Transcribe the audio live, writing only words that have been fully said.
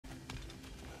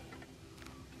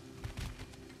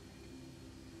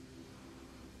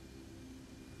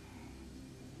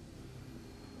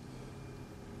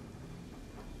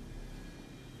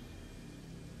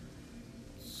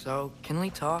So, can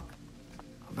we talk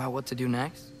about what to do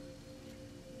next?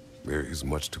 There is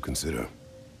much to consider.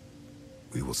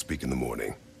 We will speak in the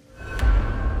morning.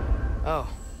 Oh,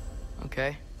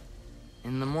 okay.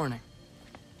 In the morning.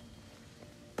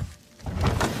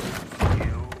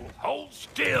 You hold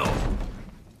still.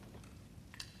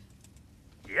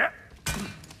 Yep.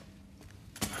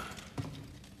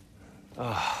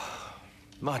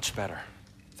 Much better.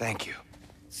 Thank you.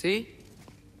 See?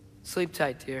 Sleep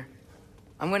tight, dear.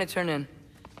 I'm gonna turn in.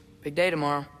 Big day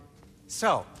tomorrow.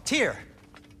 So, Tyr.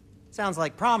 Sounds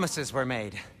like promises were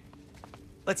made.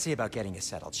 Let's see about getting you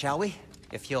settled, shall we?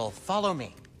 If you'll follow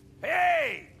me.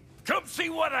 Hey! Come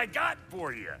see what I got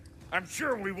for you. I'm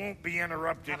sure we won't be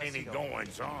interrupting any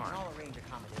goings-on. I'll arrange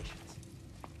accommodations.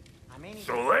 I may need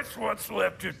So that's what's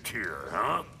left of Tyr,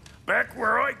 huh? Back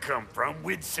where I come from,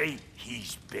 we'd say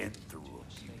he's been through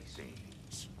a few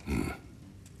things.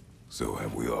 So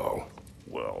have we all.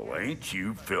 Well, ain't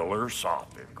you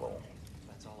philosophical?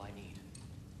 That's all I need.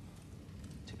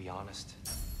 To be honest,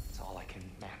 it's all I can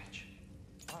manage.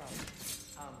 All right.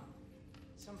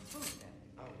 Some food then.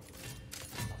 Oh,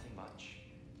 nothing much.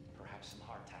 Perhaps some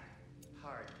hardtack.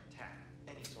 Hardtack.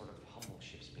 Any sort of humble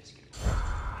ship's biscuit.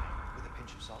 With a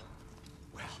pinch of salt.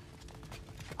 Well,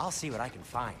 I'll see what I can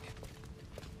find.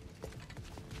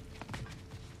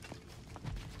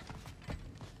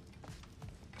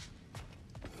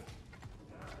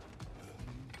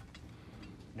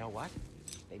 Know what?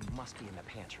 They must be in the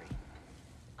pantry.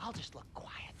 I'll just look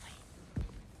quietly.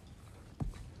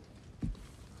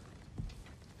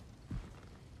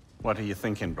 What are you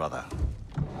thinking, brother?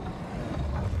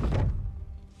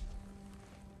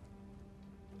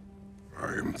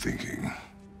 I am thinking.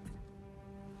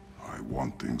 I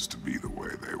want things to be the way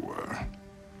they were.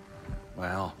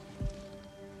 Well,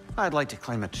 I'd like to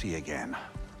climb a tree again.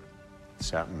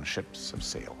 Certain ships have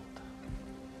sailed.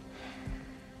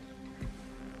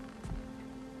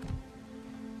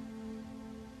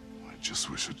 I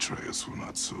just wish Atreus were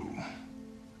not so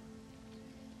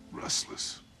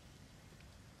restless.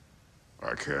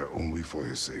 I care only for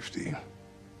his safety.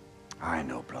 I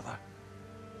know, brother.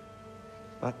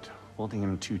 But holding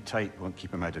him too tight won't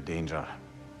keep him out of danger.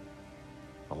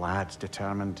 The lad's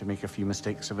determined to make a few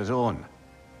mistakes of his own.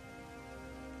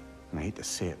 And I hate to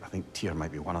say it, I think Tyr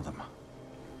might be one of them.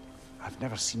 I've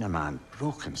never seen a man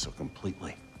broken so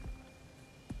completely.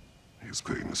 His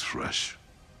pain is fresh.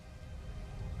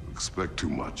 You expect too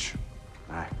much.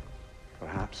 Aye,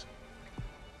 perhaps.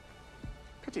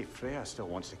 Pity Freya still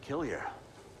wants to kill you.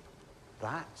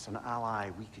 That's an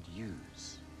ally we could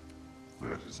use.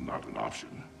 That is not an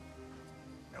option.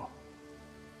 No,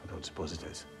 I don't suppose it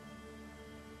is.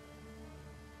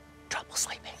 Trouble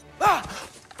sleeping. Ah!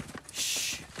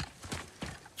 Shh!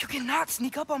 You cannot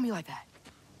sneak up on me like that.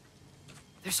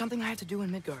 There's something I have to do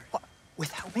in Midgard. What?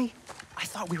 Without me? I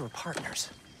thought we were partners.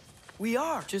 We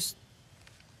are. Just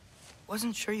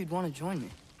wasn't sure you'd want to join me.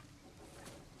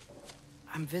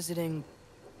 I'm visiting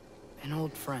an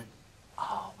old friend.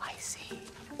 Oh, I see.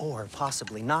 Or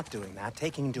possibly not doing that,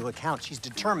 taking into account she's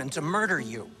determined to murder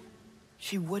you.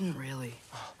 She wouldn't really.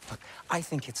 Oh, look, I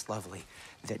think it's lovely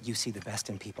that you see the best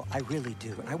in people. I really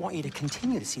do. And I want you to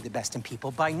continue to see the best in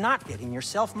people by not getting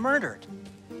yourself murdered.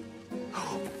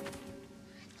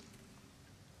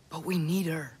 But we need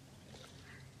her.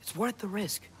 It's worth the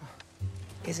risk.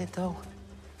 Is it, though?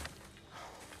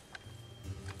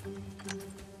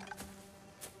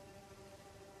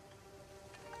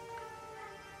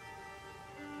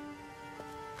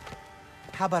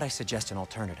 How about I suggest an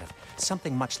alternative?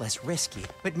 Something much less risky,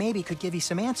 but maybe could give you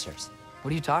some answers.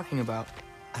 What are you talking about?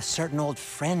 A certain old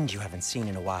friend you haven't seen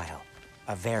in a while.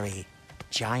 A very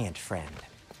giant friend.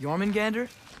 Jormungandr?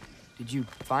 Did you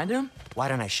find him? Why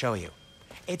don't I show you?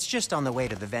 It's just on the way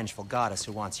to the vengeful goddess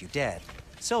who wants you dead.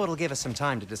 So it'll give us some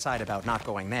time to decide about not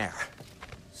going there.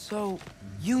 So,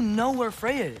 you know where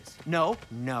Freya is? No.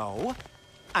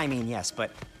 I mean, yes,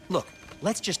 but look,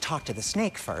 let's just talk to the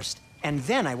snake first, and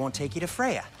then I won't take you to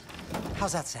Freya.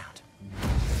 How's that sound?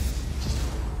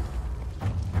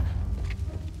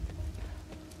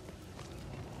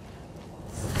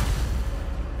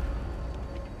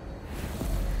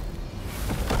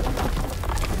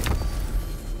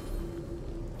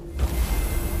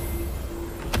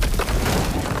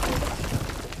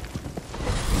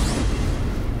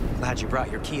 Glad you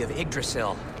brought your key of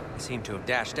Yggdrasil. I seem to have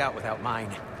dashed out without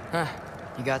mine. Huh.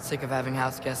 You got sick of having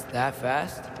house guests that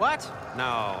fast? What?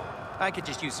 No. I could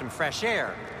just use some fresh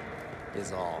air,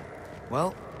 is all.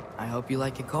 Well, I hope you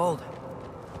like it cold.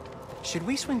 Should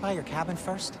we swing by your cabin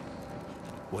first?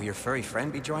 Will your furry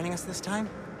friend be joining us this time?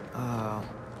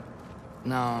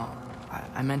 No.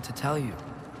 I meant to tell you.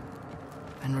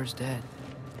 Fenrir's dead.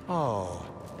 Oh.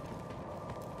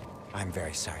 I'm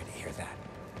very sorry to hear that.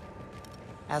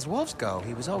 As wolves go,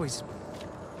 he was always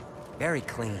very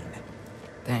clean.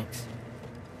 Thanks.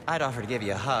 I'd offer to give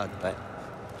you a hug, but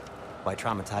why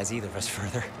traumatize either of us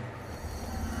further?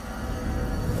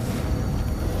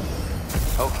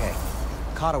 Okay.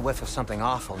 Caught a whiff of something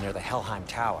awful near the Helheim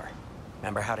Tower.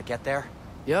 Remember how to get there?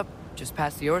 Yep, just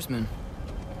past the oarsman.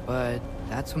 But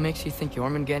that's what makes you think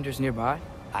Jormungandr's nearby?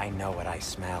 I know what I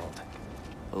smelled.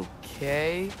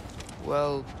 Okay.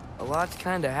 Well, a lot's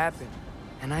kinda happened,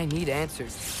 and I need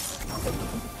answers.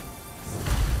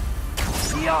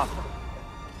 Yeah.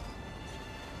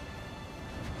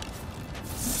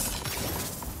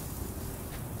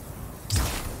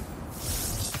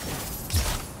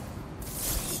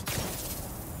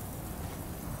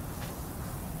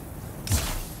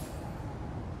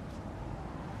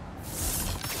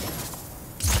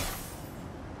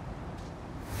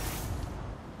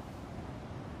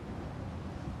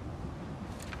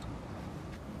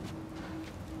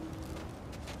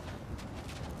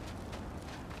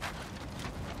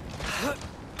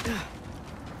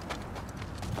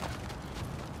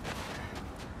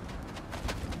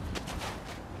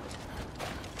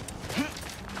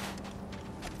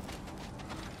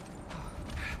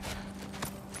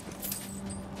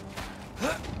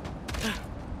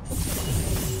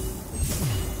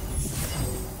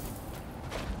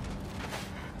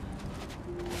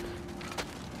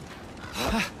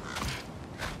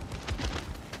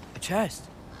 Chest.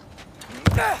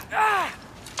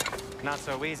 Not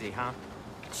so easy, huh?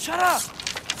 Shut up!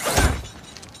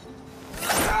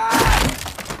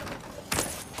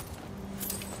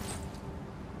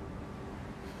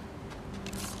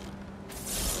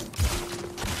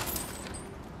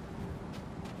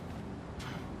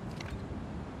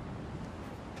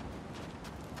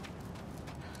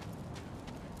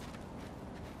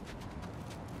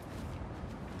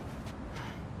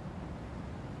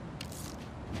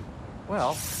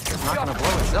 Well, it's not gonna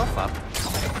blow itself up.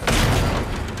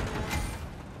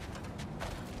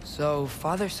 So,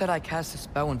 Father said I cast a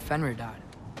spell when Fenrir died,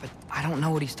 but I don't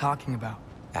know what he's talking about.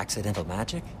 Accidental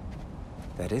magic?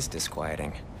 That is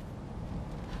disquieting.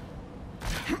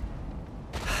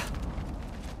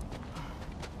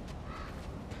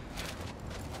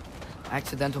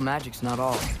 Accidental magic's not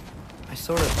all. I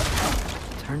sort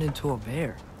of turned into a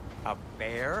bear. A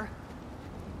bear?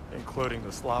 Including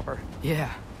the slobber?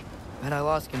 Yeah, but I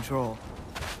lost control.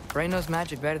 Frey knows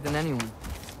magic better than anyone.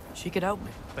 She could help me.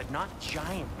 But not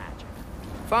giant magic.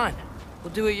 Fine.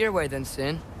 We'll do it your way then,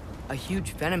 Sin. A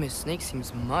huge venomous snake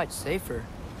seems much safer.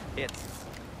 It's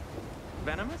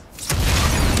venomous?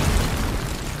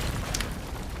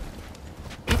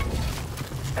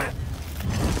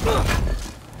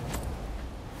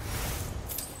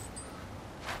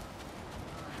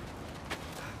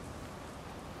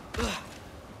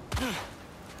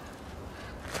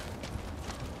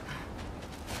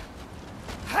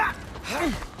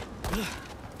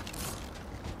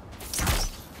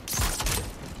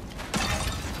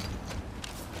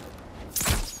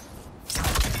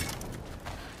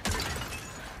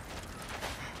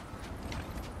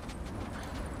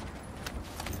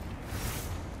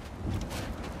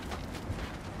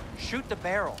 Shoot the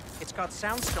barrel. It's got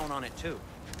soundstone on it, too.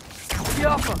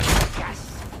 Yaffa!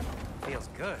 Yes! Feels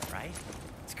good, right?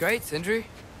 It's great, Sindri.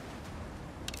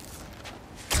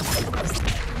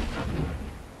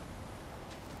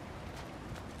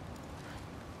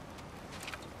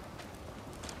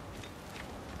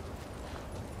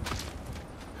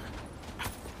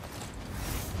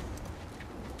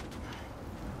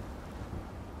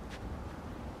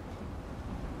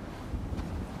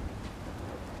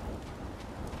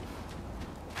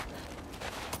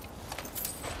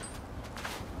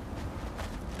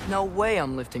 No way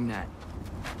I'm lifting that.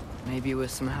 Maybe with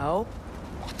some help?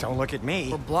 Don't look at me.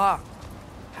 We're blocked.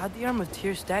 How'd the Arm of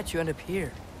Tyr statue end up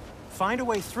here? Find a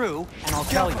way through, and I'll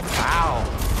tell you.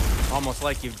 Wow. Almost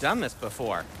like you've done this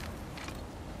before.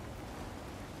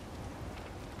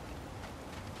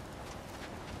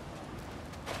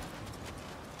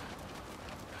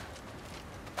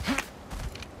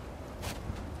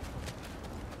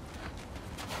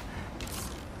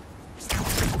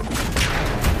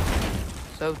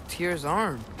 So, Tyr's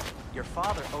arm. Your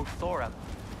father owed Thor a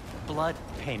blood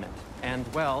payment. And,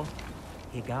 well,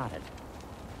 he got it.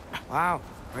 Wow,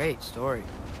 great story.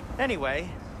 Anyway,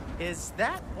 is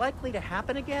that likely to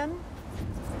happen again?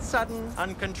 Sudden,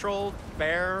 uncontrolled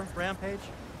bear rampage?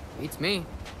 Beats me.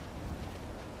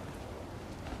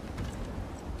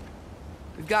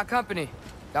 We've got company.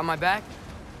 Got my back?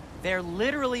 They're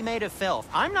literally made of filth.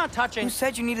 I'm not touching... Who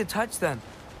said you need to touch them?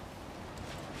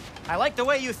 I like the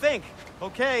way you think.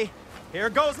 Okay,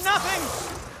 here goes nothing!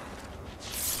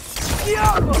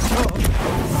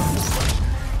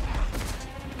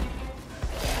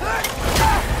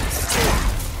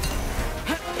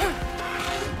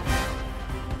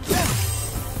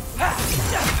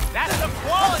 That's some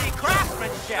quality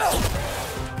craftsmanship!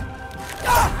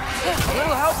 A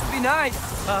little help would be nice.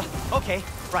 Okay,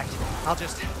 right. I'll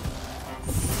just...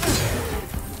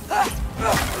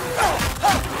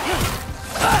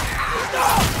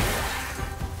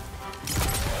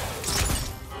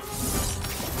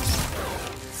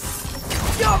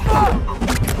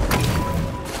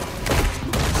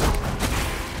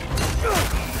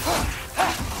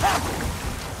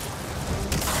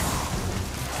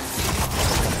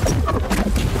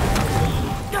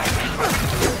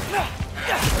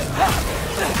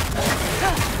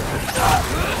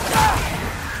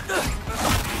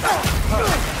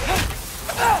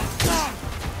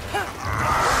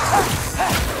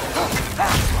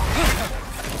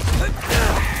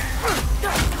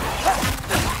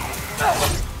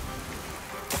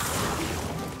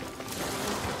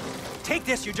 Take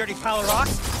this, you dirty pile of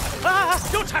rocks! Ah!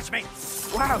 Don't touch me!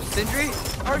 Wow, Sindri,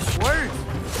 harsh words.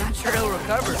 Not sure he'll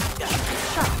recover.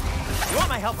 Shut up. You want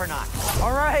my help or not?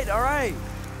 All right, all right.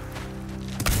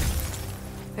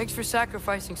 Thanks for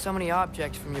sacrificing so many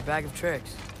objects from your bag of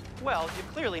tricks. Well, you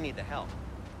clearly need the help.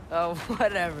 Oh,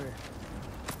 whatever.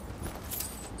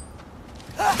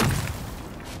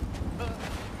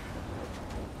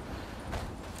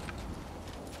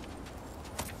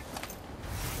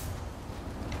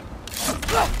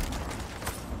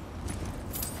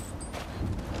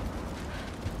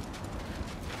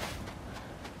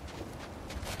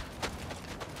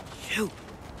 Shoot.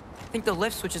 I think the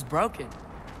lift switch is broken.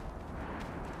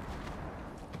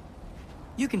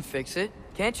 You can fix it,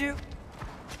 can't you?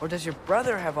 Or does your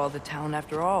brother have all the talent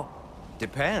after all?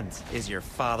 Depends. Is your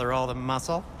father all the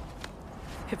muscle?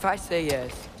 If I say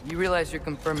yes, you realize you're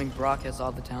confirming Brock has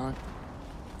all the talent?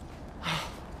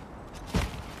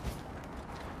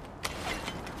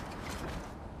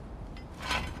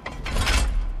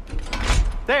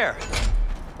 There!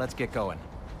 Let's get going.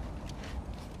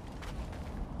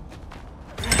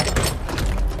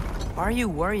 Why are you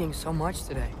worrying so much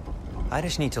today? I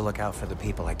just need to look out for the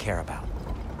people I care about.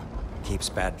 Keeps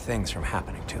bad things from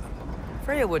happening to them.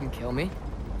 Freya wouldn't kill me.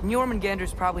 And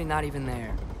Jormungandr's probably not even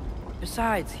there.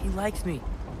 Besides, he likes me.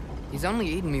 He's only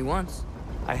eaten me once.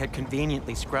 I had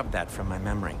conveniently scrubbed that from my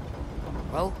memory.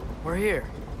 Well, we're here.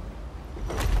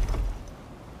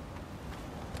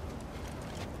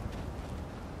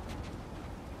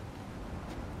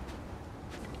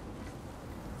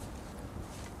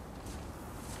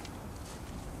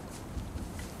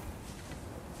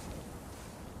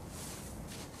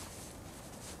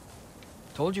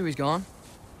 Told you he's gone.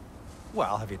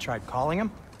 Well, have you tried calling him?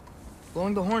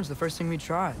 Blowing the horn's the first thing we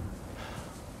tried.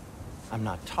 I'm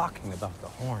not talking about the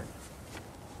horn.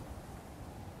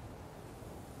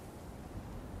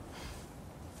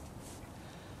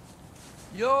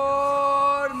 Jormungandr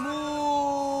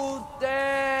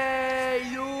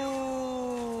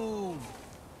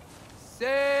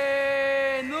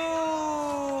Senu.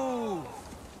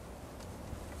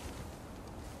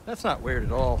 That's not weird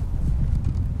at all.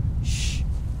 Shh.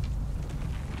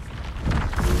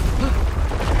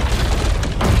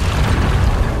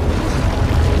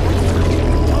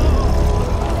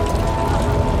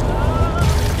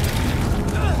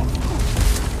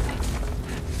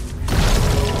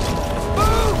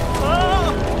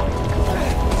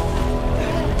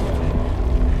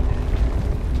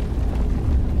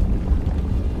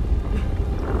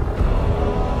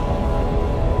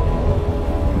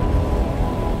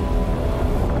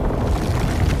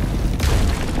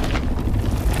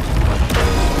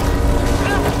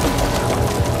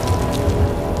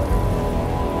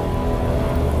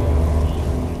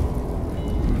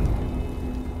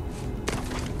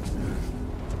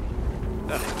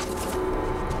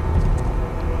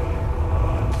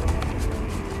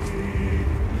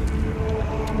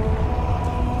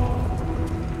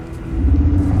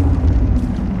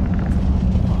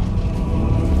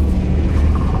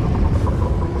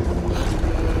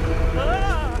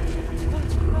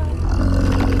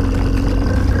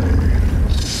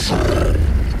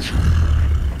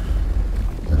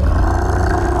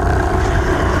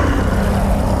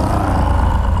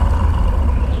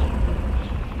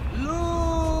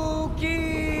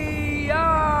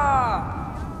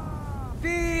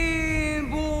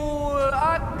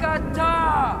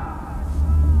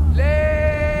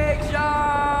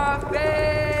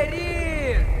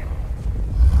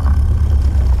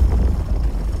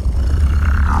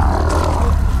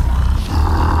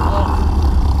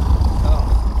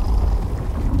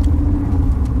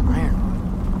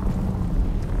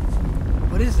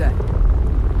 that?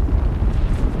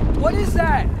 What is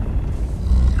that?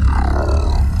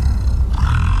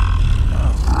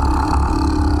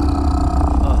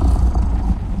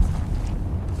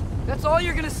 That's all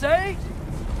you're gonna say?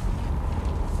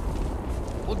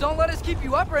 Well, don't let us keep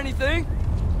you up or anything.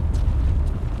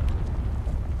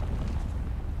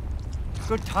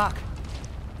 Good talk.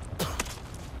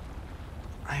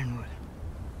 Ironwood.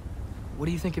 What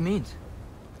do you think it means?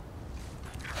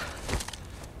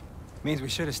 Means we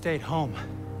should have stayed home.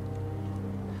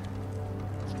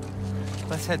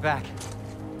 Let's head back.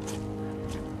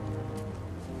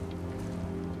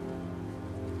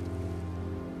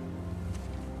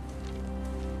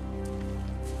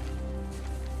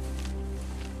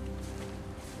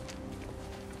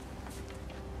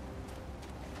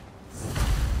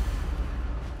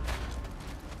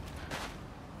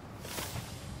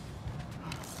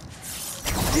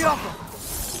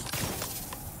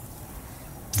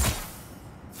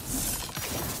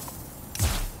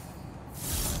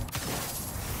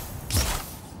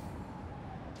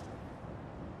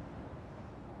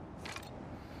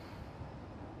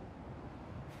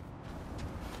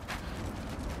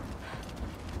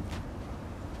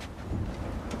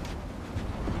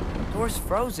 Door's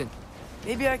frozen.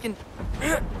 Maybe I can...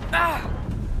 Ah!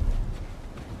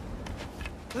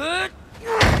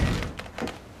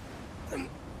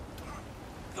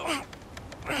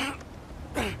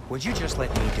 Would you just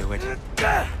let me do it?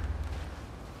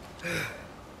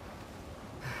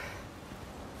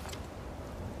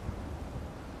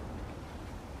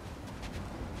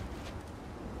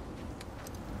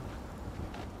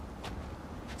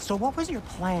 So what was your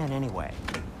plan anyway?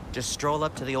 Just stroll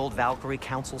up to the old Valkyrie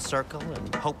Council Circle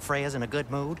and hope Freya's in a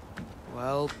good mood?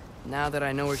 Well, now that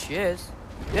I know where she is,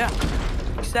 yeah,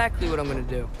 exactly what I'm gonna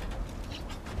do.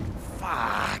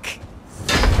 Fuck.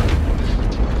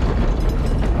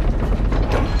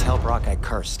 Don't tell Brock I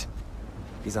cursed.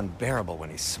 He's unbearable when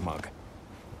he's smug.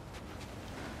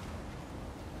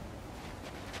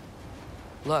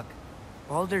 Look,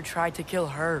 Baldur tried to kill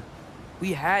her.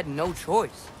 We had no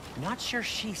choice. Not sure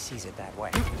she sees it that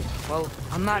way. Well,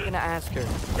 I'm not gonna ask her.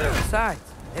 Besides,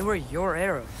 they were your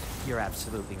arrows. You're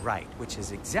absolutely right, which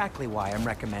is exactly why I'm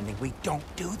recommending we don't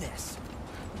do this.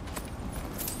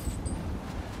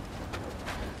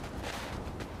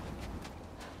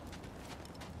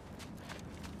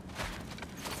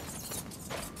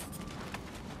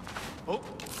 Oh.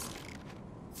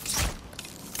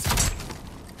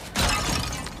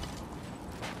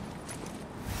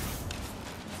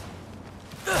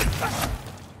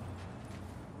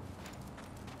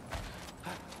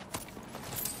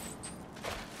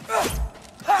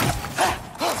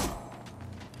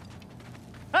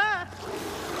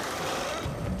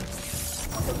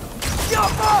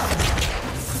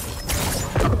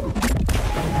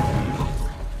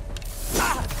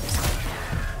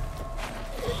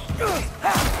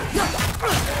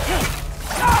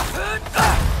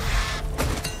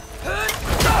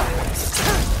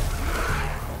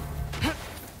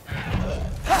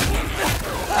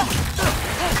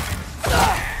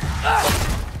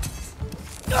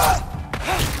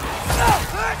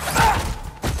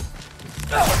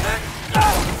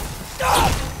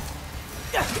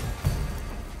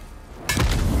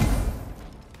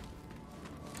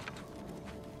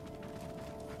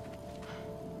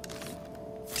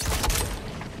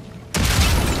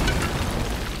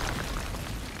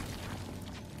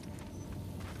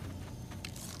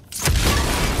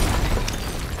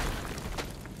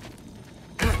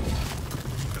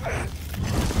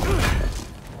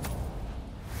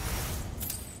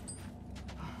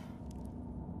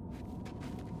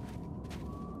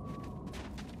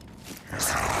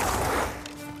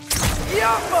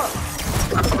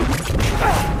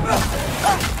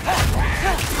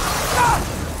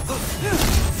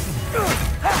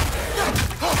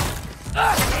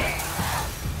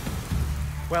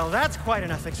 Well, that's quite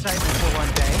enough excitement for one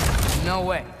day. No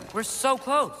way. We're so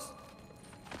close.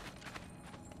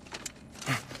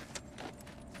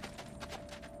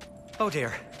 Oh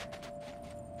dear.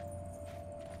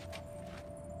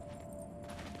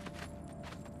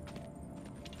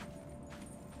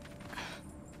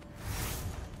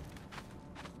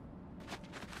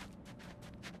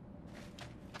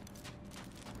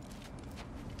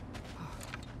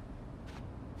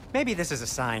 Maybe this is a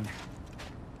sign.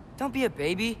 Don't be a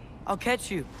baby. I'll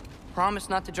catch you. Promise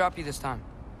not to drop you this time.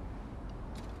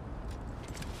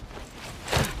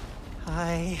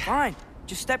 Fine.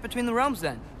 Just step between the realms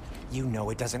then. You know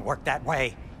it doesn't work that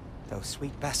way. Though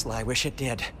sweet Bessel, I wish it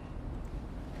did.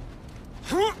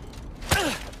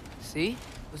 See?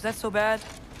 Was that so bad?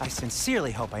 I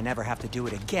sincerely hope I never have to do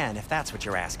it again, if that's what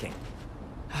you're asking.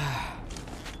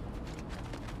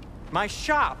 My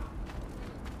shop?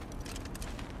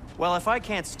 Well, if I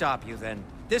can't stop you, then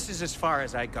this is as far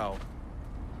as I go.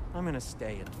 I'm gonna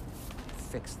stay and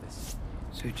fix this.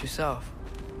 Suit yourself.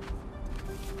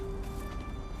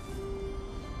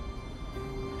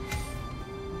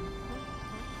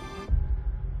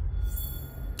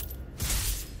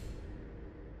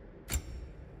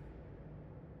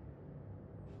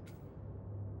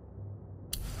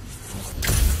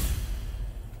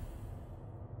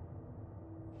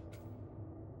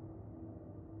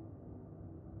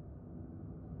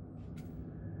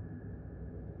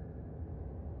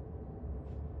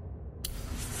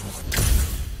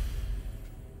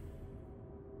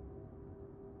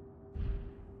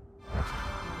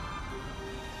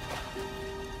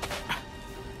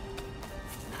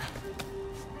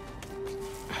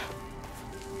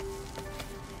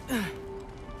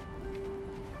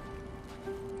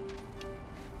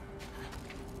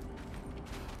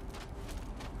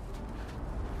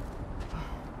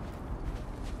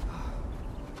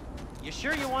 You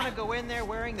sure you want to go in there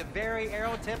wearing the very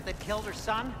arrow tip that killed her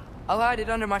son? I'll hide it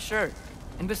under my shirt.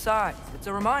 And besides, it's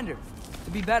a reminder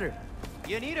to be better.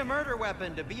 You need a murder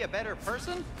weapon to be a better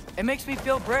person? It makes me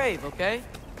feel brave, okay?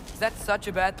 Is that such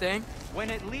a bad thing? When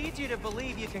it leads you to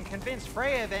believe you can convince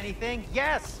Freya of anything,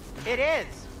 yes, it is.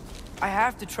 I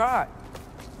have to try.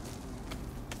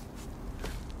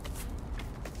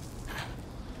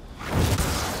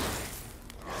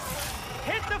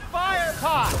 Hit the fire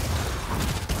pot!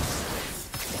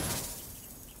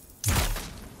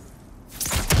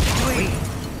 Wait.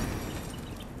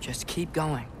 Just keep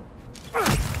going.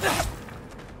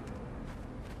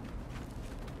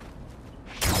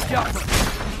 Yeah.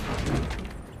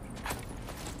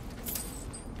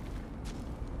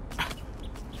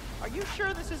 Are you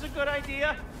sure this is a good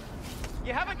idea?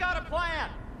 You haven't got a plan.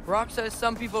 Rock says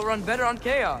some people run better on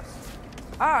chaos.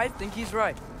 I think he's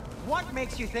right. What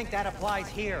makes you think that applies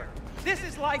here? This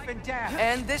is life and death.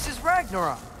 And this is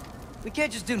Ragnarok. We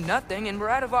can't just do nothing, and we're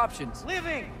out of options.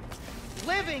 Living!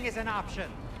 Living is an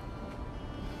option.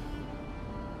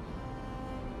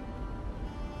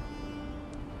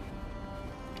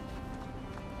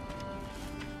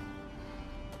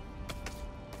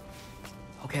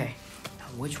 Okay, now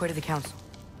which way to the council?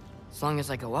 As long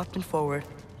as I go up and forward,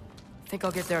 I think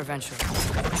I'll get there eventually.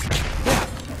 Yeah,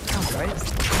 sounds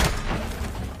right.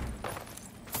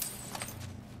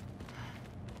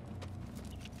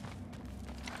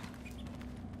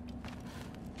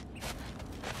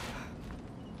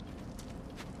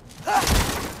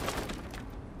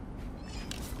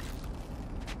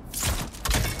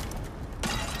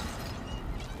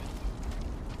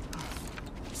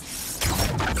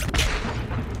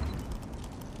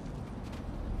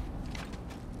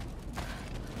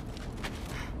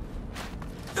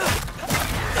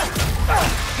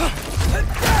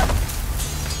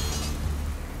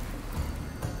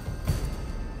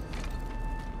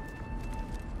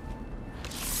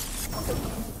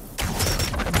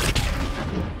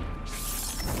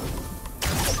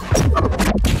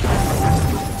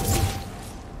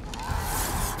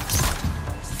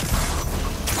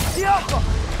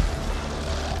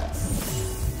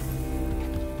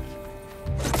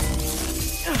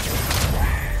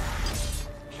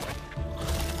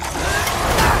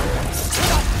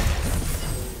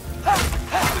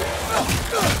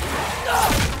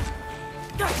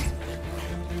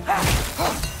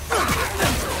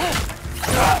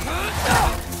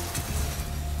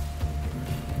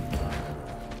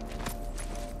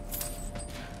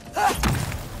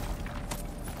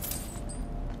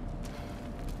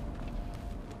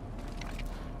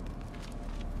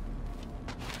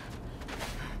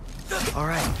 All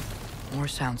right, more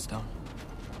soundstone.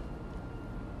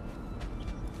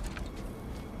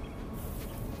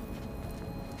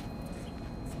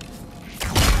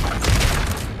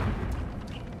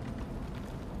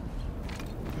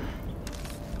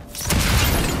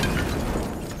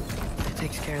 That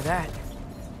takes care of that.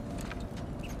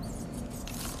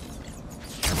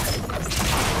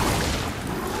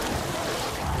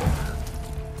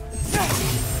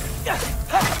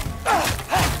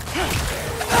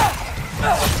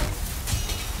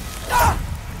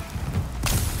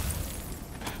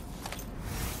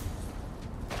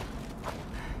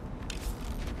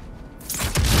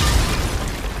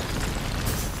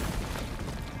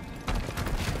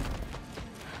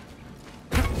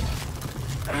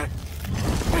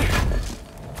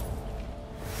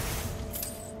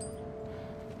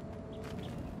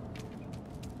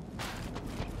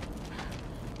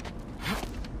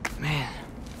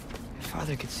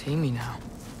 Father could see me now.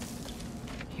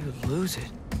 He would lose it.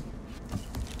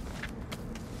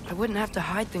 I wouldn't have to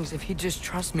hide things if he'd just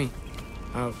trust me.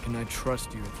 How can I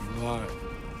trust you if you lie?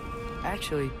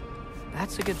 Actually,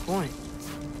 that's a good point.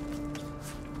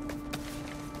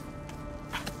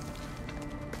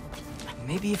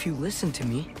 Maybe if you listen to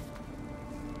me.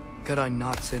 Could I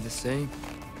not say the same?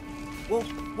 Well,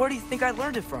 where do you think I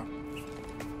learned it from?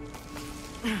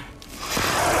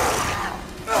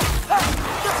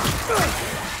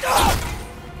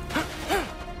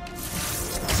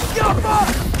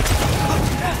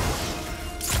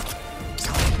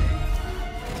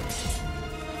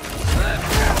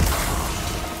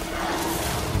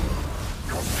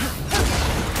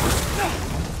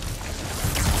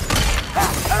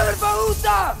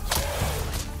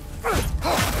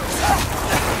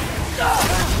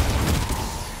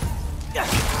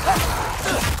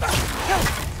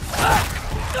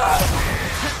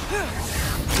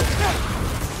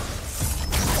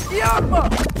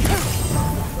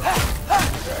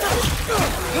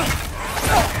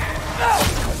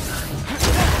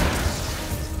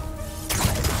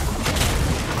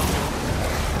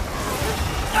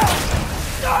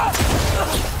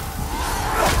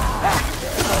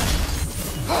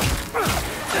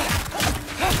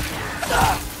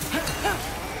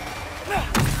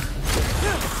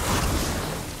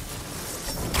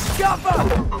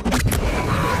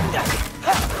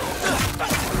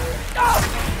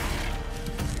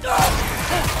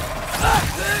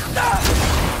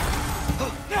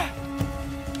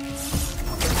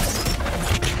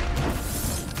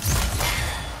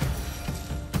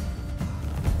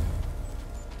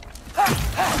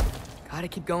 Gotta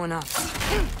keep going up.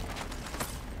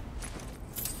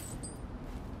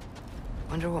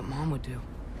 Wonder what Mom would do.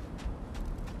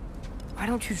 Why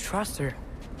don't you trust her?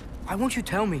 Why won't you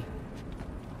tell me?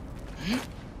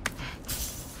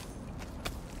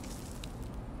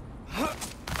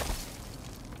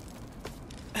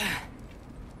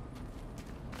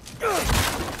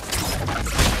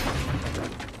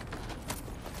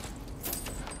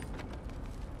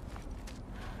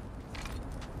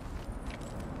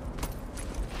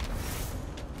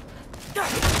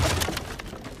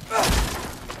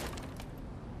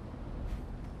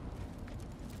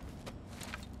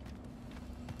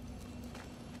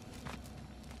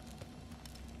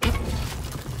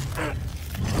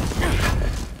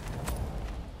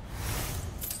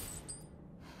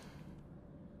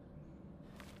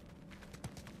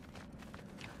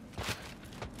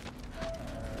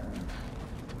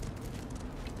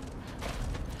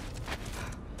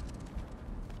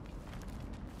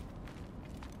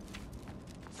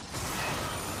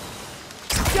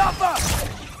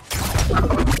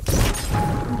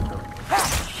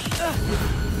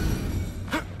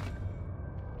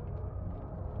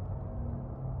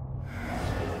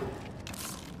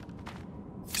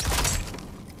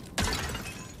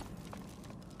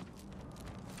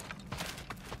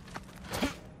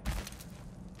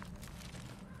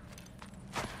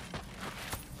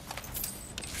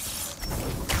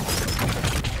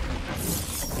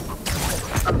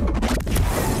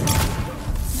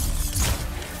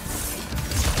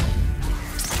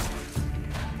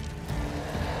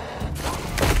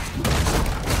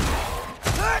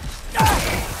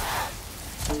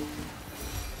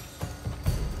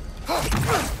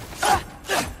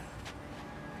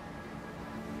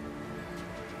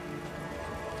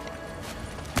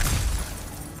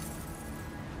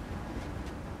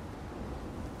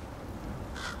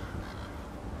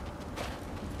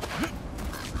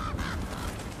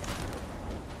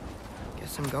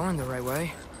 I'm going the right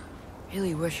way.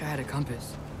 Really wish I had a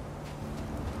compass.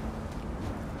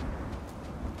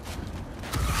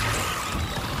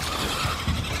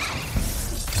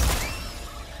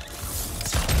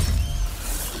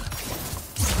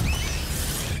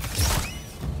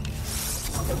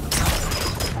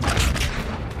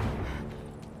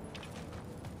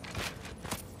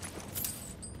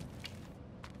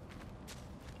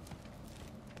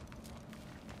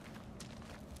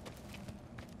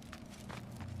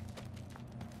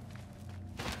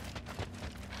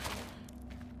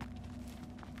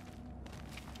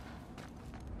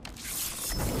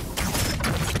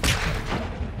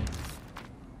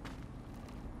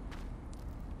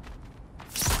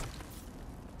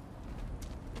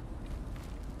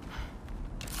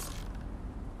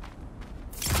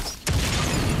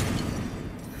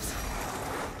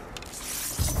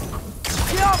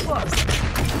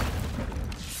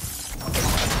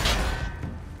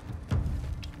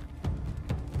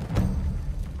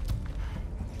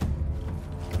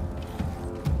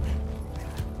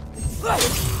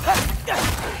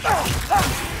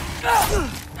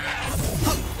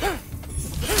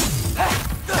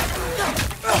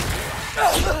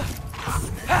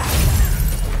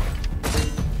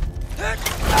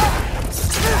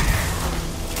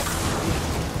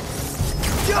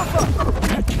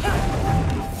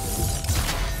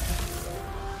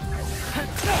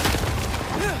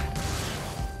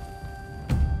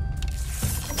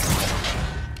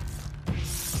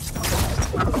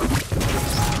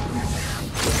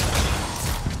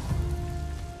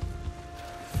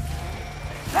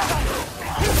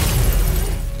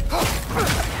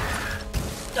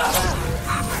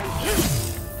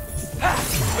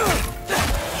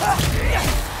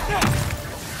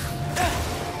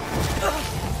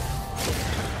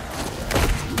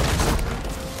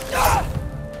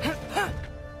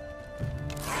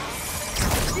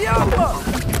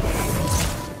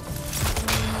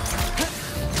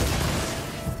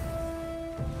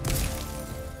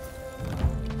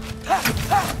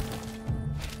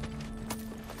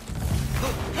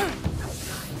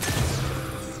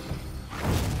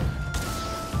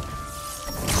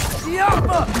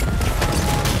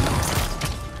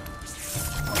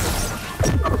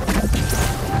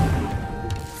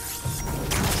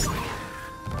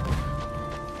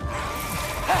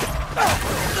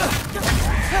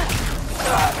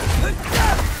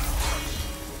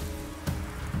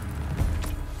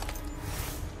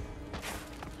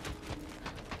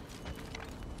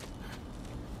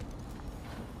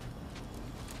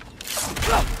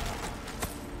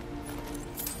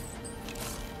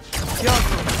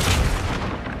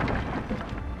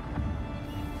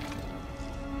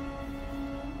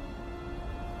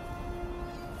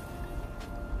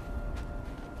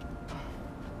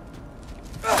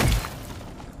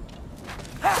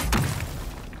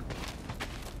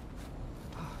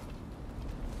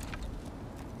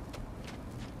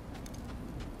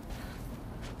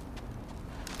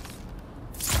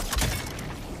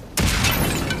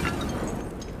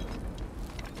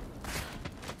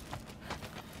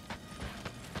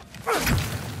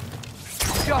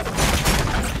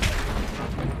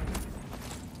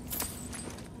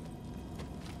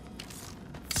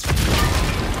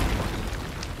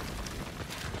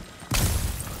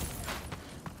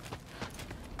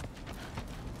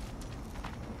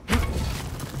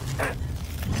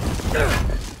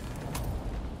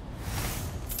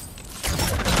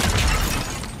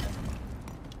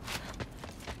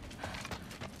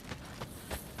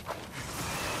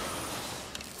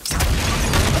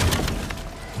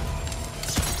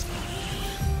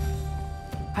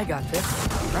 I got this,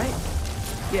 right?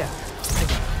 Yeah, I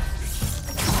got this.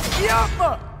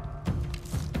 Yappa!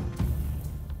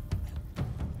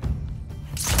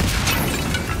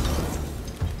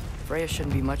 Freya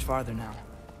shouldn't be much farther now.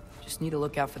 Just need to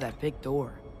look out for that big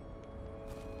door.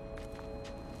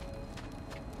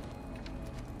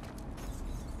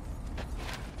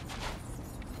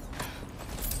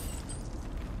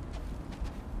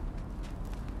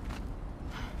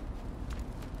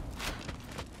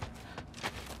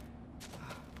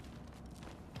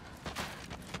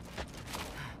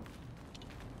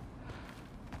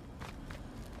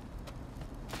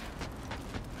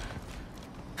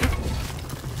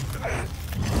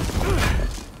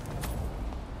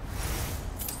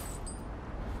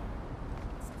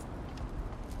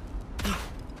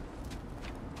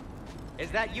 Is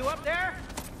that you up there?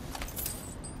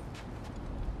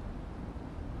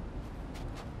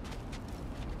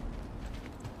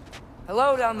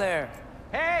 Hello down there.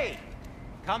 Hey!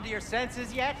 Come to your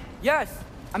senses yet? Yes,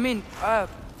 I mean,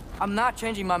 I'm not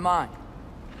changing my mind.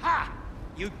 Ha!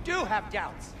 You do have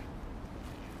doubts.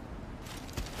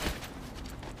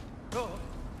 Oh.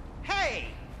 Hey!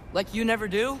 Like you never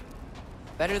do?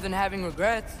 Better than having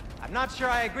regrets. I'm not sure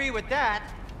I agree with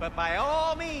that, but by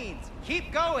all means,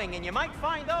 keep going and you might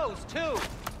find those too.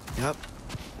 Yep,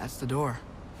 that's the door.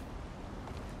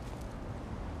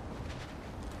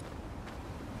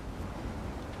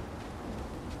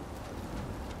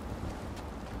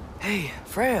 Hey,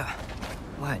 Freya.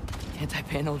 What, can't I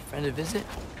pay an old friend a visit?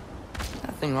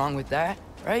 Nothing wrong with that,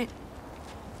 right?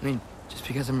 I mean, just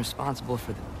because I'm responsible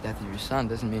for the death of your son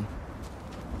doesn't mean...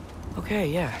 Okay,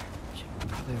 yeah. She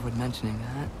probably avoid mentioning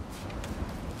that.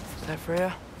 Is that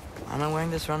Freya? Am I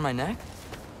wearing this around my neck?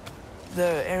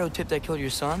 The arrow tip that killed your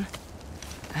son?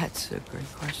 That's a great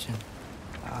question.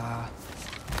 I'm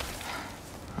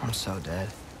so dead.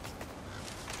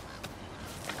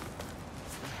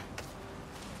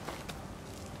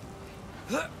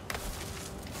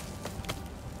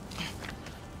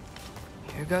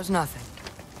 Here goes nothing.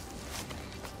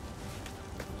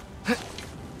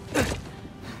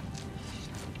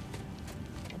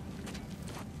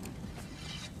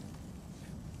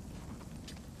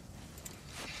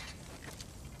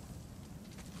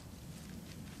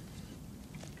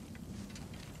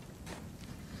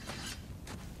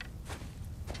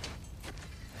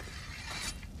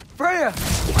 Freya!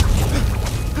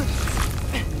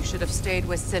 You should have stayed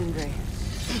with Sindri.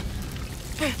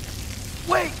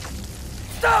 Wait!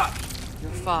 Stop!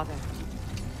 Your father.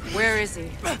 Where is he?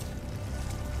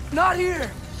 Not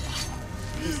here!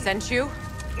 He sent you?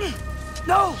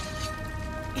 No!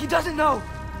 He doesn't know!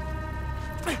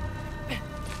 You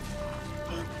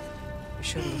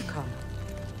shouldn't have come.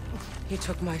 He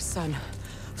took my son.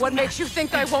 What makes you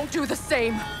think I won't do the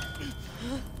same?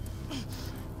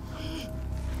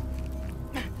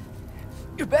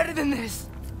 You're better than this!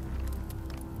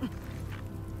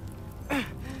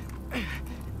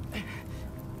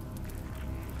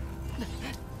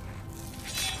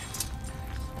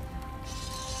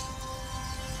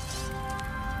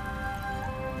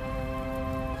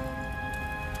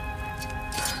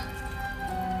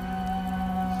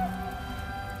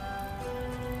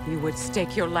 You would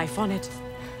stake your life on it?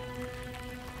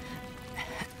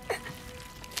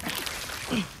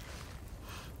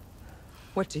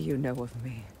 What do you know of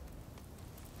me?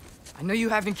 I know you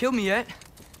haven't killed me yet.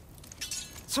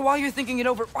 So while you're thinking it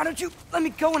over, why don't you let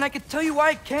me go and I can tell you why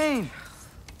I came?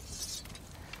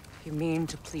 You mean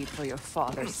to plead for your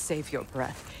father, save your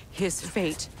breath. His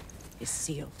fate is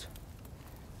sealed.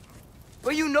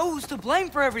 But you know who's to blame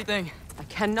for everything. I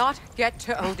cannot get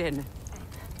to Odin.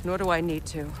 Nor do I need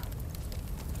to.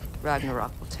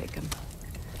 Ragnarok will take him.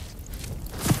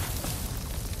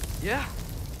 Yeah?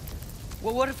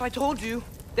 Well, what if I told you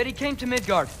that he came to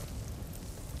Midgard?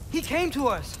 He came to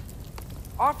us.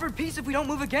 Offered peace if we don't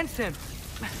move against him.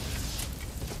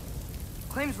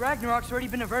 Claims Ragnarok's already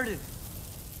been averted.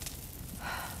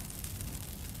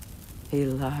 He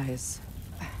lies.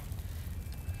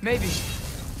 Maybe.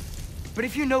 But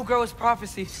if you know Groa's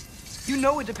prophecy, you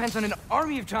know it depends on an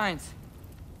army of giants.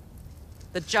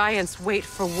 The giants wait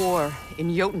for war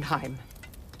in Jotunheim.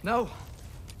 No.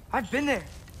 I've been there.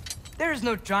 There is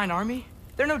no giant army.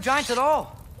 There are no giants at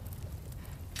all.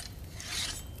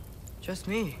 Just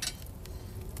me.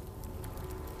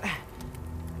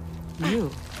 You?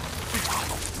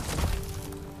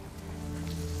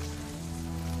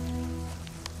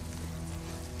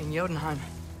 In Jotunheim,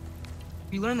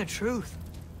 we learn the truth.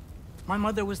 My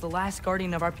mother was the last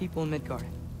guardian of our people in Midgard.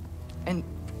 And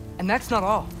that's not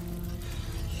all.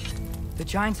 The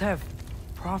giants have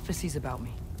prophecies about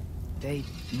me. They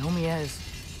know me as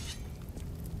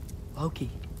Loki.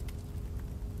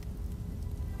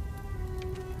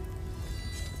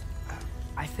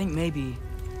 I think maybe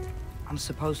I'm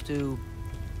supposed to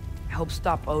help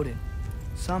stop Odin,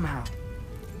 somehow.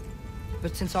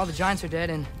 But since all the giants are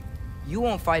dead and you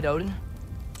won't fight Odin,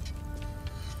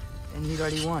 then you'd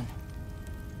already won.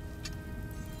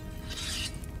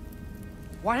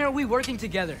 Why aren't we working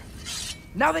together?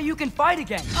 Now that you can fight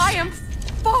again! I am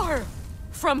far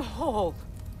from whole.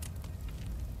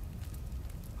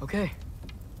 Okay.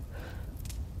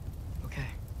 Okay.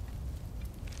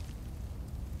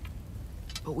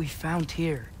 But we found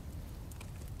Tyr.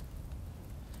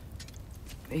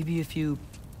 Maybe if you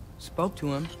spoke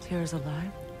to him... Tyr's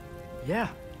alive? Yeah.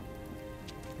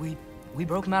 We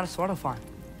broke him out of Svartalfheim.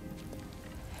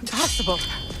 Impossible.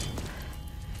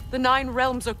 The 9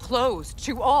 realms are closed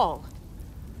to all.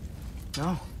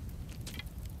 No.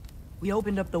 We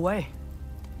opened up the way.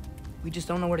 We just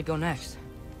don't know where to go next.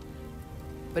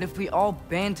 But if we all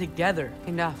band together...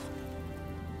 Enough.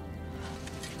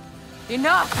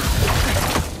 Enough!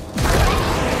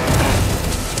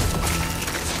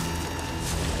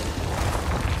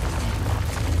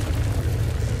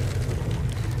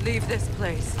 Leave this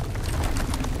place.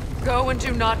 Go and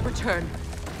do not return.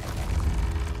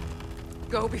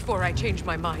 Go before I change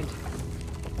my mind.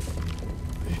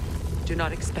 Do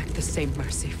not expect the same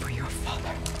mercy for your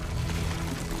father.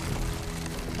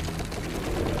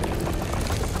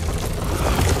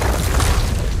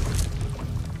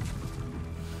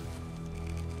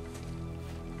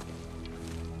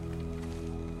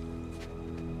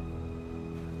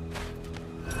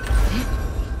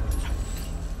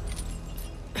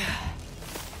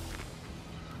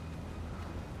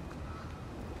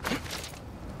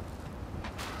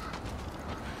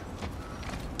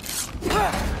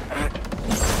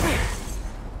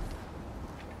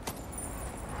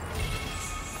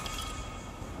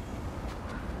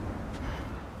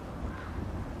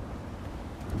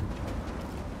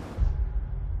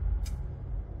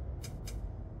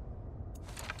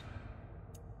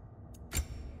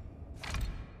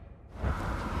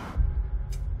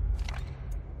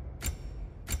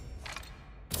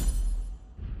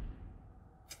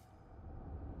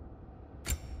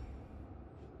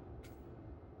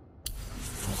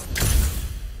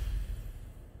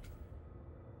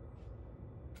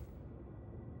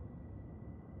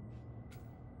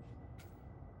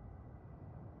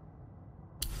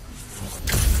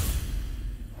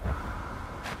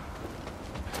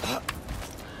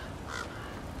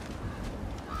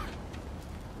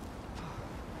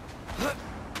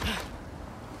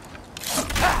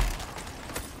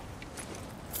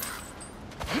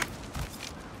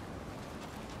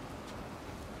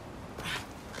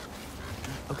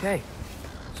 Okay,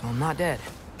 So I'm not dead,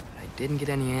 but I didn't get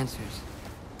any answers.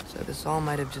 So this all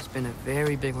might have just been a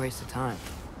very big waste of time,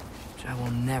 which I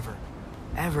will never,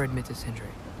 ever admit to Sindri.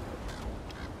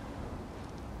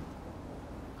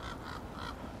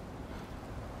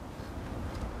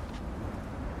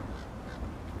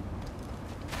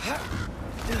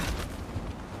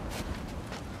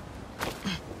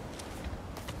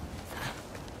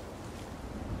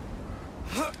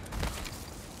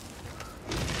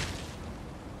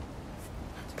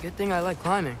 Good thing I like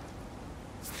climbing.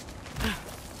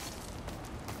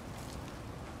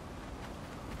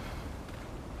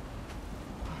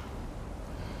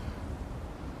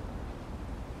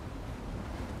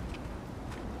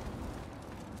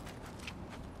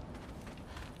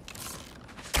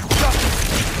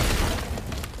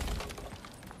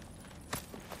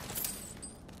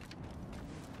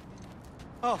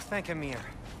 Oh, thank Amir.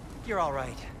 You're all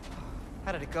right.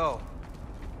 How did it go?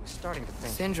 I was starting to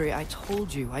think... Sindri, I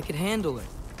told you I could handle it.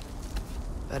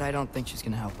 But I don't think she's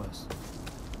gonna help us.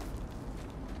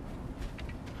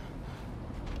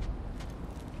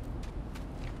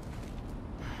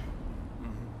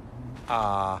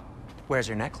 Where's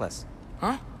your necklace?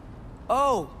 Huh?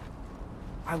 Oh!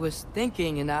 I was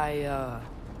thinking and I,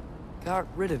 got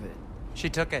rid of it. She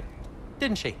took it,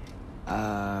 didn't she?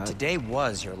 Today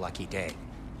was your lucky day.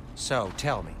 So,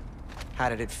 tell me, how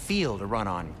did it feel to run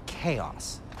on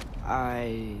chaos?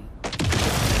 I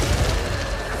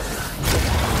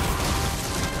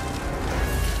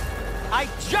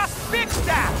just fixed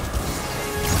that!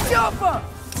 Jumper!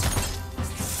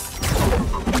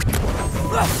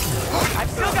 I've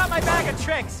still got my bag of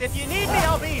tricks. If you need me,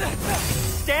 I'll be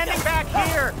standing back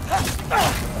here.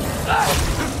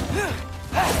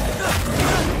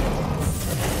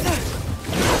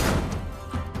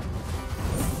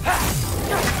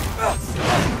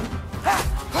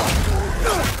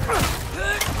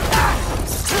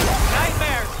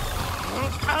 Nightmares!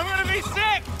 I'm gonna be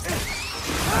sick!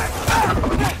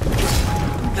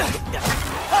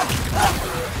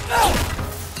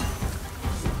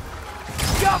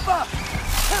 Jumper!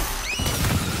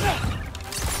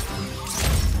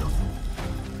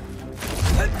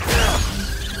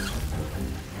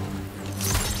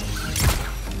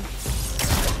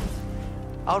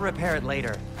 I'll repair it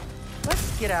later.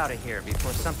 Let's get out of here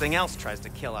before something else tries to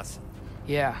kill us.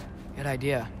 Yeah, good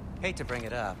idea. Hate to bring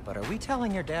it up, but are we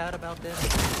telling your dad about this?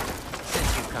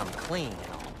 Since you come clean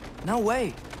and all. No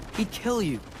way. He'd kill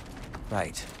you.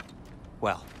 Right.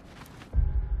 Well.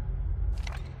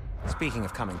 Speaking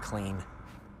of coming clean,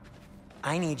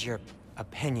 I need your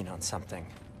opinion on something.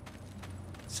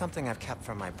 Something I've kept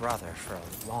from my brother for a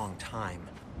long time.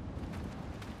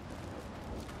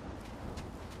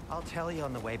 I'll tell you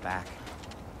on the way back.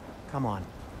 Come on.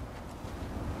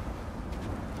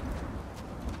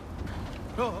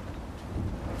 Oh.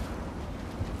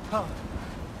 Oh.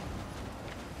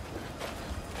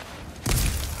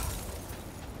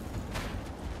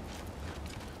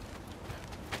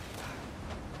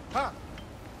 Huh.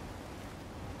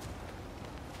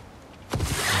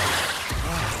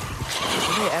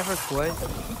 Did they ever quit?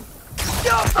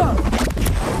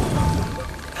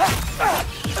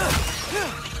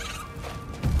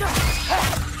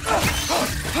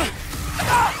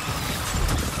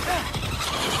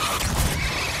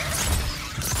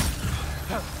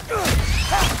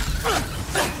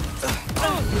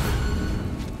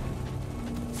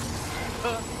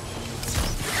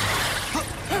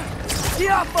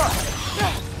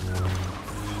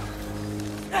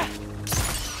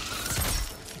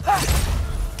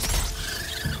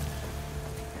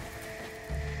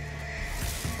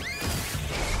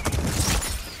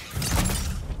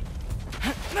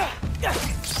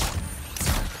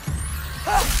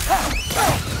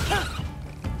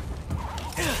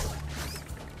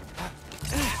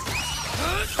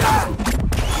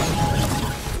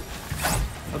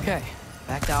 Okay,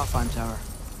 back to Alpine Tower.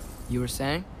 You were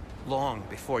saying? Long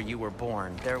before you were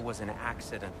born, there was an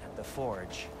accident at the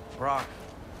forge. Brock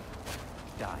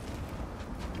died.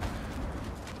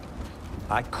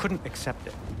 I couldn't accept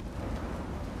it.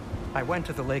 I went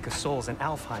to the Lake of Souls in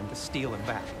Alfheim to steal him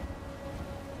back.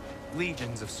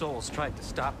 Legions of souls tried to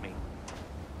stop me.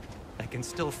 I can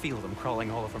still feel them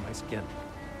crawling all over my skin.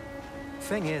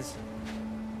 Thing is,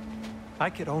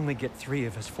 I could only get 3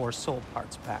 of his 4 soul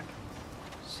parts back.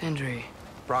 Sindri.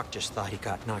 Brock just thought he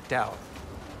got knocked out.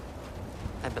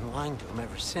 I've been lying to him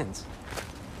ever since.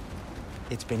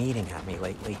 It's been eating at me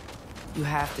lately. You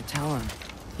have to tell him.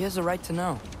 He has a right to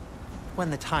know. When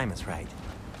the time is right.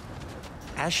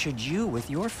 As should you with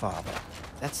your father.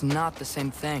 That's not the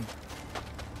same thing.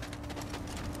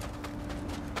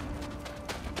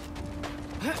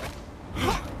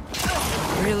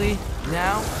 Really?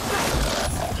 Now...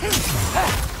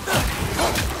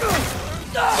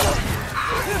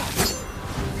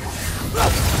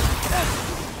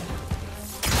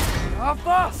 Off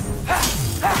us!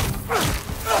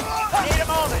 Need a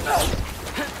moment.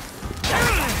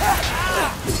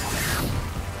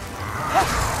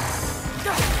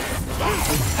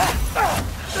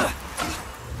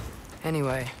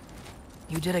 Anyway,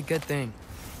 you did a good thing.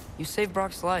 You saved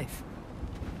Brock's life.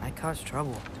 I caused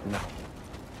trouble. No.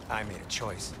 I made a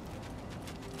choice.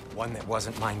 One that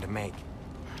wasn't mine to make.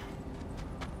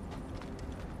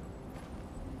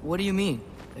 What do you mean,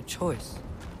 a choice?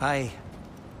 I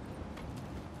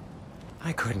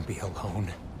couldn't be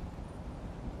alone.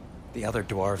 The other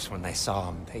dwarves, when they saw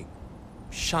him, they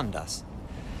shunned us.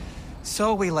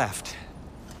 So we left.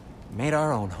 Made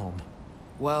our own home.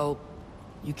 Well,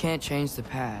 you can't change the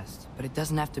past, but it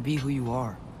doesn't have to be who you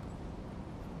are.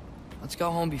 Let's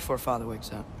go home before Father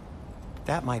wakes up.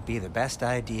 That might be the best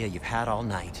idea you've had all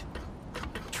night.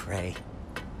 Trey.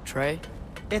 Trey?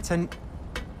 It's an...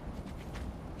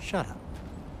 Shut up.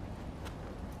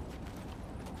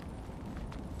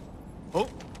 Oh.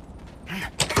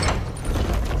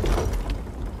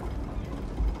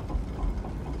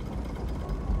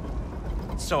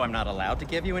 So I'm not allowed to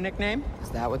give you a nickname?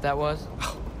 Is that what that was?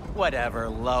 Whatever,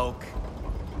 Loke.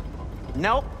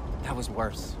 Nope, that was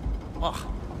worse. Ugh,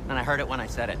 and I heard it when I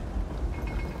said it.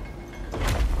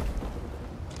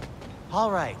 All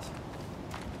right.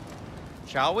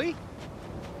 Shall we?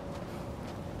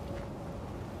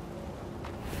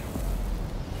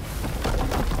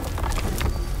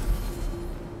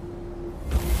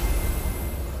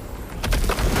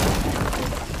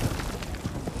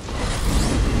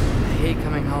 I hate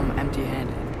coming home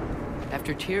empty-handed.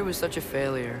 After Tyr was such a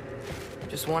failure,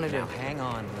 just wanted Now to... hang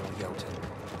on, little Jotun.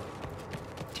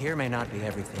 Tyr may not be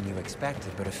everything you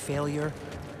expected, but a failure?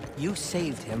 You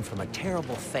saved him from a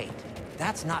terrible fate.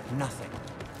 That's not nothing.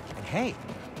 And hey,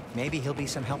 maybe he'll be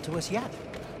some help to us yet.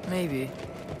 Maybe.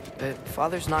 But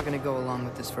Father's not gonna go along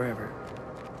with this forever.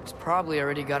 He's probably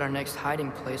already got our next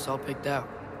hiding place all picked out.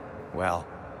 Well,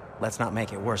 let's not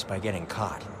make it worse by getting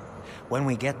caught. When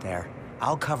we get there,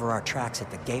 I'll cover our tracks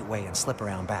at the gateway and slip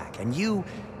around back, and you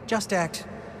just act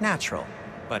natural,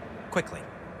 but quickly.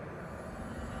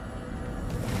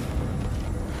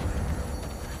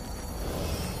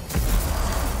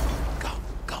 Go,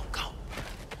 go, go.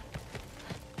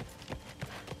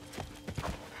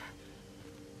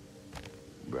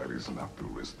 That is not the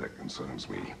risk that concerns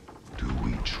me. Do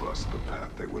we trust the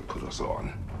path they would put us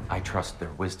on? I trust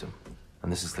their wisdom,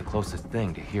 and this is the closest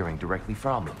thing to hearing directly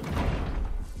from them.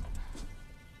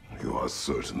 You are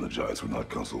certain the Giants would not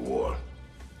counsel war?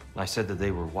 I said that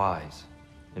they were wise.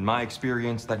 In my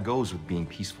experience, that goes with being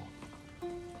peaceful.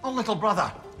 Oh, little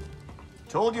brother.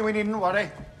 Told you we needn't worry.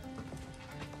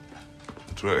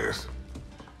 Atreus,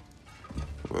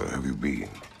 where have you been?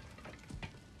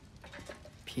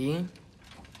 Peeing?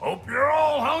 Hope you're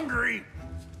all hungry.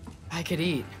 I could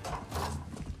eat.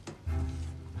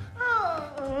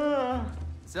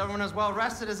 Is everyone as well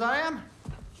rested as I am?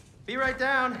 Be right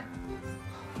down.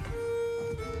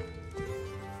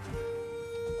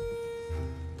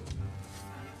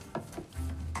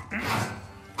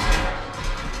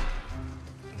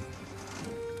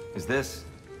 Is this...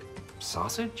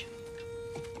 sausage?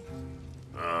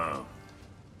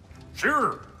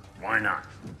 Sure, why not?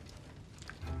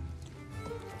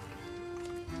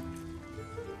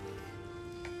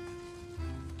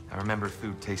 I remember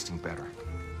food tasting better.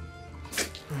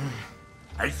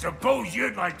 I suppose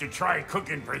you'd like to try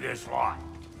cooking for this lot.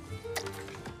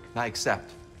 I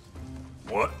accept.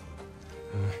 What?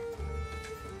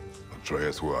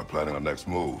 Atreus, we are planning our next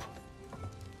move.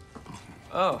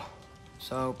 Oh,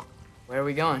 so where are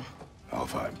we going?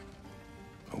 Alfheim,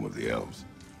 home of the elves.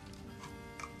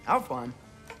 Alfheim?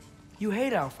 You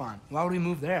hate Alfheim. Why would we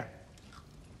move there?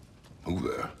 Move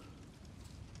there?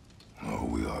 No,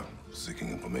 we are seeking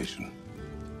information.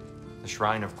 The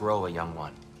Shrine of Groa, young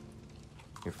one.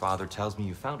 Your father tells me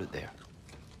you found it there.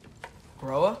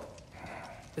 Groa?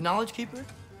 The Knowledge Keeper?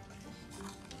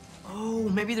 Oh,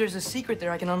 maybe there's a secret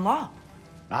there I can unlock.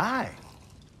 Aye.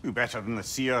 Who better than the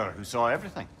seer who saw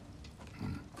everything?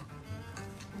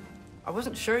 I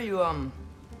wasn't sure you,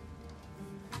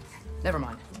 Never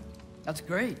mind. That's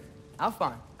great.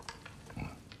 Alfheim.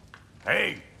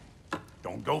 Hey,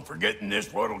 don't go forgetting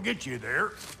this what'll get you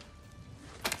there.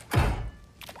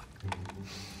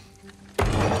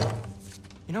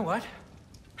 You know what?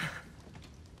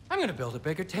 I'm gonna build a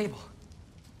bigger table.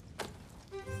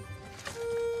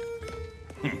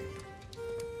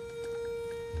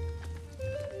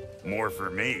 More for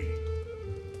me.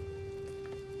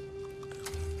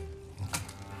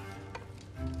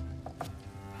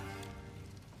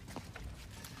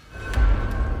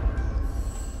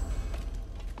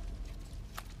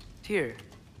 Tyr,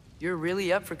 you're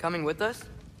really up for coming with us?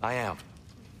 I am.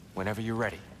 Whenever you're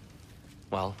ready.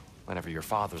 Well, whenever your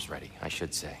father's ready, I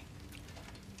should say.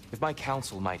 If my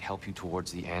counsel might help you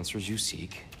towards the answers you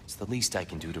seek, it's the least I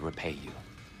can do to repay you.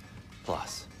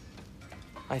 Plus,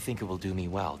 I think it will do me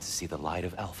well to see the light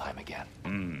of Elfheim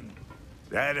again.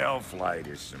 That elf light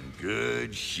is some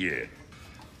good shit.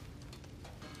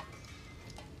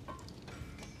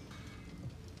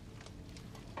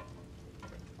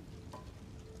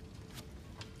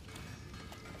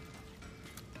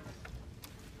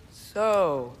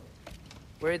 So,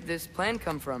 where'd this plan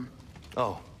come from?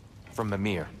 Oh, from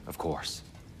Mimir, of course.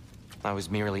 I was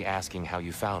merely asking how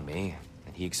you found me,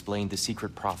 and he explained the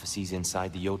secret prophecies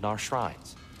inside the Jotnar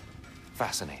shrines.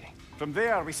 Fascinating. From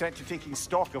there, we set to taking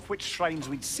stock of which shrines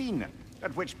we'd seen,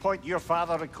 at which point your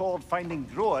father recalled finding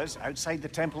Groa's outside the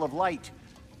Temple of Light.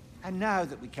 And now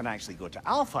that we can actually go to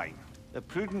Alfheim, the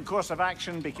prudent course of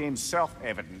action became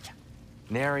self-evident.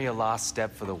 Nary a lost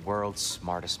step for the world's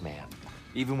smartest man.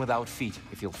 Even without feet,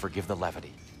 if you'll forgive the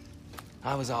levity.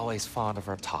 I was always fond of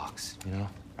our talks, you know?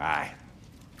 Aye.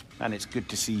 And it's good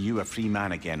to see you a free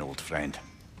man again, old friend.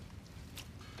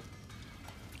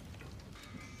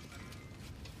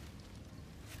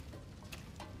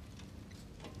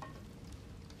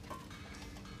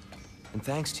 And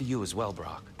thanks to you as well,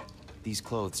 Brock. These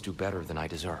clothes do better than I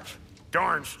deserve.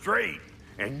 Darn straight.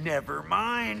 And never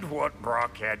mind what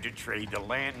Brock had to trade the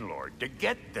landlord to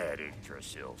get that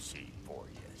Yggdrasil seed for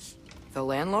you. The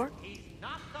landlord? He's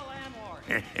not the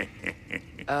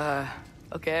landlord.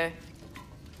 Okay.